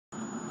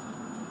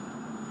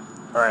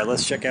Alright,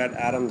 let's check out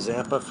Adam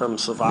Zampa from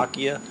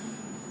Slovakia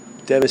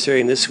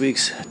demonstrating this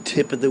week's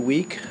tip of the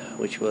week,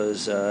 which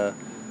was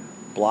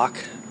block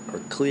or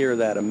clear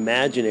that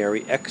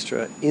imaginary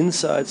extra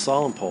inside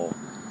slalom pole.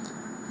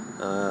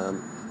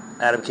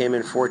 Adam came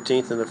in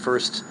 14th in the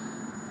first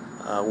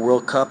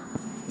World Cup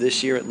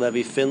this year at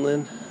Levi,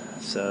 Finland,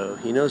 so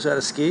he knows how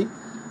to ski.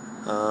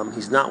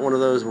 He's not one of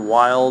those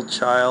wild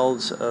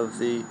childs of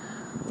the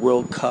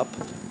World Cup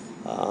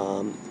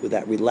with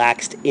that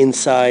relaxed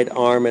inside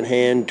arm and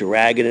hand,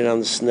 dragging it on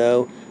the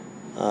snow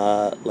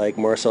like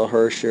Marcel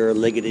Hirscher,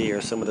 Ligeti,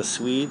 or some of the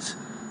Swedes.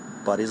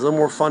 But he's a little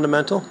more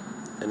fundamental,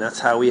 and that's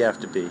how we have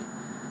to be.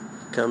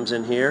 Comes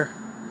in here,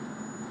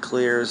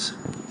 clears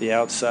the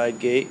outside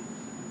gate,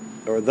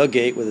 or the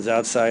gate with his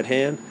outside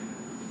hand,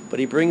 but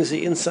he brings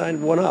the inside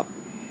one up,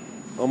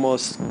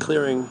 almost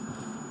clearing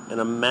an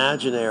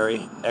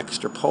imaginary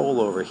extra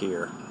pole over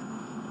here.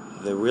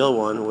 The real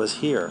one was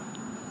here.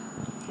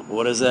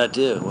 What does that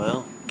do?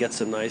 Well,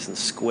 gets him nice and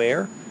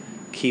square,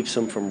 keeps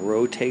him from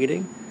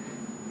rotating,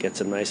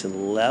 gets him nice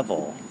and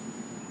level.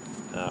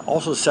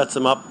 Also sets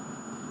him up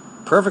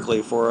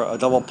perfectly for a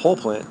double pole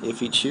plant if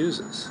he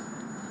chooses.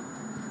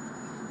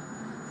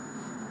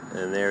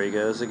 And there he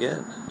goes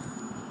again.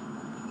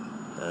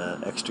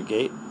 Extra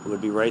gate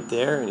would be right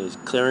there, and he's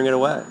clearing it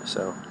away.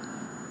 So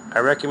I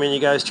recommend you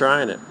guys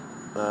trying it,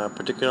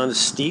 particularly on the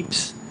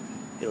steeps.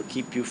 It'll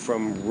keep you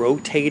from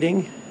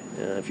rotating.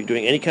 If you're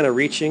doing any kind of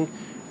reaching,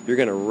 you're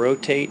going to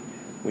rotate.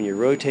 When you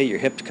rotate, your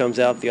hip comes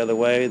out the other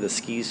way, the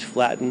skis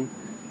flatten,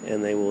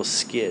 and they will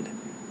skid.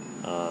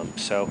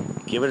 So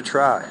give it a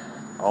try.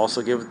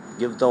 Also give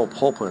the double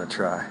pole plant a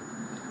try.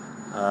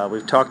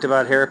 We've talked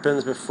about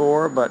hairpins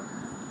before, but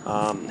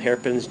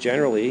hairpins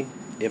generally,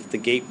 if the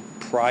gate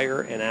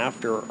prior and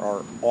after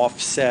are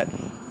offset,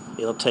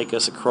 it'll take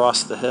us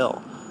across the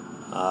hill.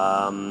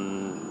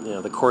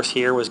 The course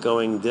here was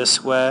going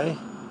this way,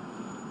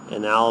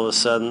 and now all of a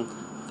sudden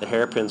the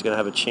hairpin's going to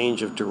have a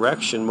change of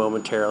direction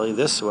momentarily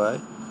this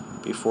way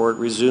before it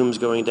resumes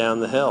going down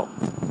the hill.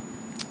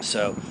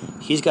 So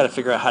he's got to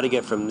figure out how to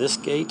get from this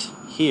gate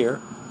here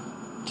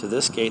to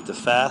this gate the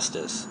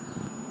fastest.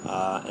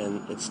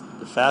 And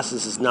the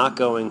fastest is not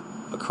going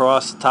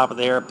across the top of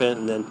the hairpin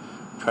and then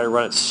try to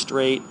run it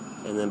straight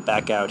and then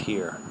back out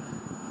here.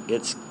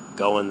 It's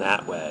going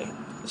that way.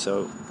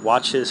 So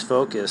watch his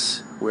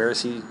focus. Where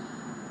is he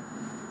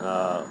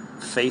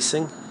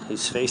facing?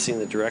 He's facing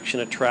the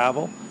direction of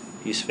travel.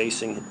 He's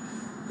facing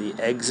the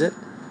exit.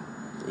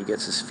 He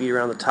gets his feet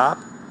around the top.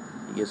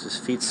 He gives his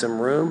feet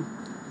some room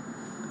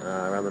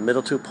around the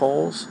middle two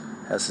poles.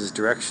 Has his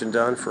direction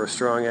done for a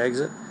strong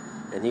exit.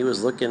 And he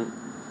was looking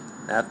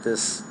at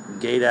this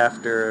gate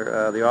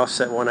after the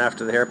offset one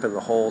after the hairpin the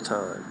whole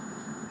time.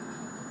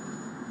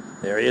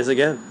 There he is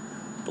again,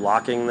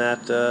 blocking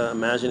that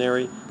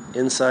imaginary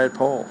inside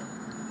pole.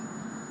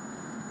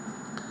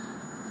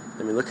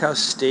 I mean, look how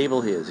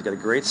stable he is. He's got a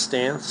great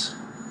stance.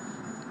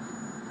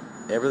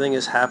 Everything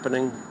is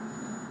happening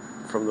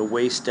from the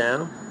waist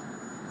down.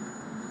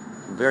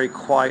 Very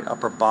quiet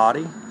upper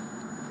body.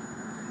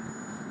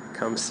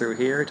 Comes through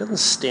here. He doesn't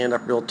stand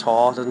up real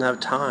tall. Doesn't have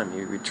time.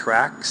 He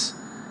retracts.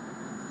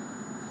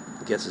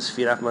 Gets his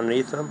feet out from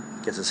underneath him.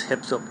 Gets his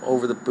hips up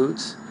over the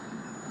boots.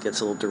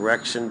 Gets a little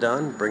direction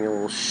done. Bring a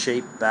little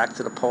shape back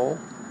to the pole.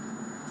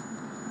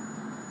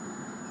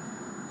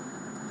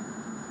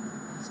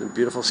 It's a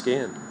beautiful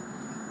skiing.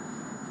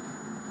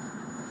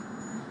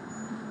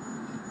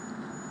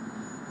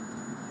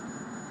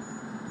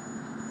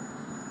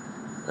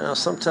 Now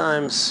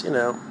sometimes,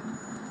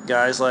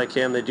 guys like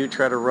him, they do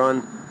try to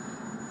run,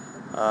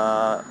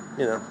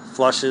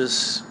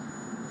 flushes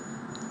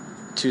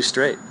too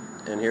straight.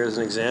 And here's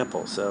an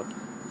example. So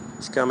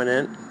he's coming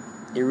in.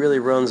 He really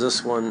runs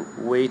this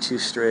one way too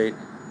straight.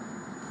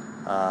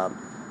 On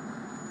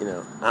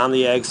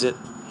the exit,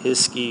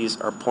 his skis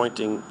are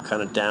pointing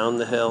kind of down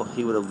the hill.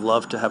 He would have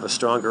loved to have a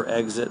stronger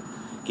exit,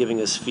 giving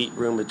his feet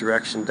room with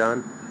direction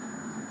done.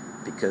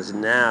 Because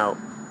now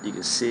you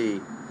can see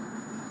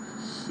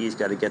he's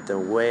got to get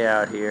them way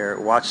out here.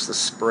 Watch the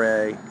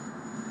spray.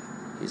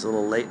 He's a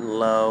little late and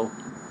low.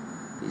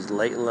 He's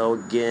late and low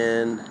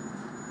again.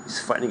 He's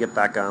fighting to get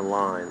back on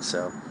line.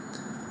 So,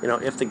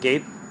 if the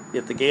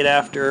gate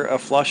after a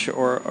flush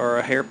or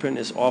a hairpin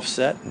is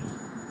offset,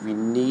 we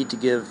need to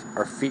give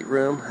our feet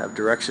room, have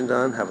direction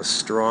done, have a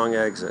strong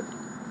exit.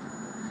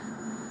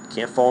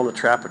 Can't fall in the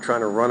trap of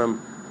trying to run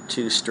them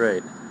too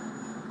straight.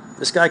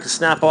 This guy can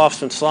snap off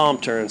some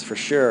slalom turns for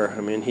sure. I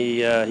mean,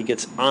 he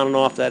gets on and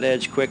off that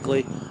edge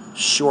quickly,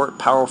 short,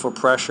 powerful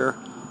pressure,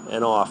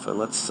 and off. And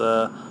let's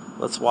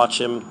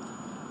watch him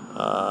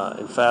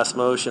in fast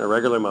motion or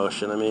regular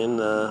motion. I mean,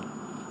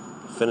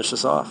 finish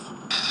this off.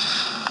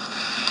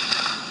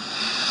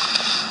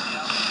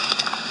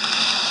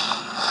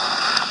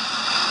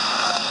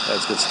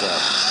 That's good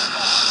stuff.